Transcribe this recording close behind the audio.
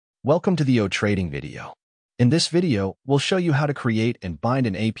Welcome to the Otrading video. In this video, we'll show you how to create and bind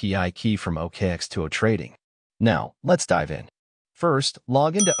an API key from OKX to Otrading. Now, let's dive in. First,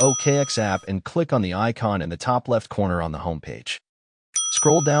 log into OKX app and click on the icon in the top left corner on the homepage.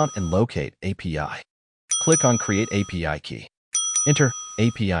 Scroll down and locate API. Click on Create API Key. Enter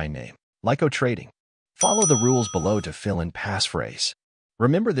API name, like Otrading. Follow the rules below to fill in passphrase.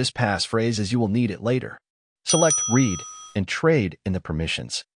 Remember this passphrase as you will need it later. Select Read and Trade in the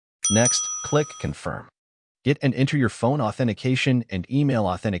permissions. Next, click Confirm. Get and enter your phone authentication and email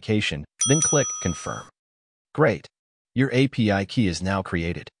authentication, then click Confirm. Great! Your API key is now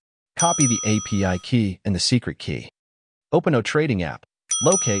created. Copy the API key and the secret key. Open Otrading app.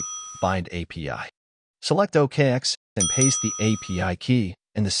 Locate Bind API. Select OKX and paste the API key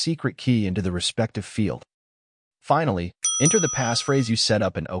and the secret key into the respective field. Finally, enter the passphrase you set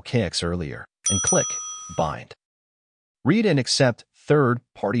up in OKX earlier and click Bind. Read and accept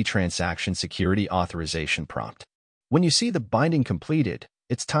third-party transaction security authorization prompt. When you see the binding completed,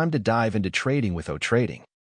 it's time to dive into trading with Otrading.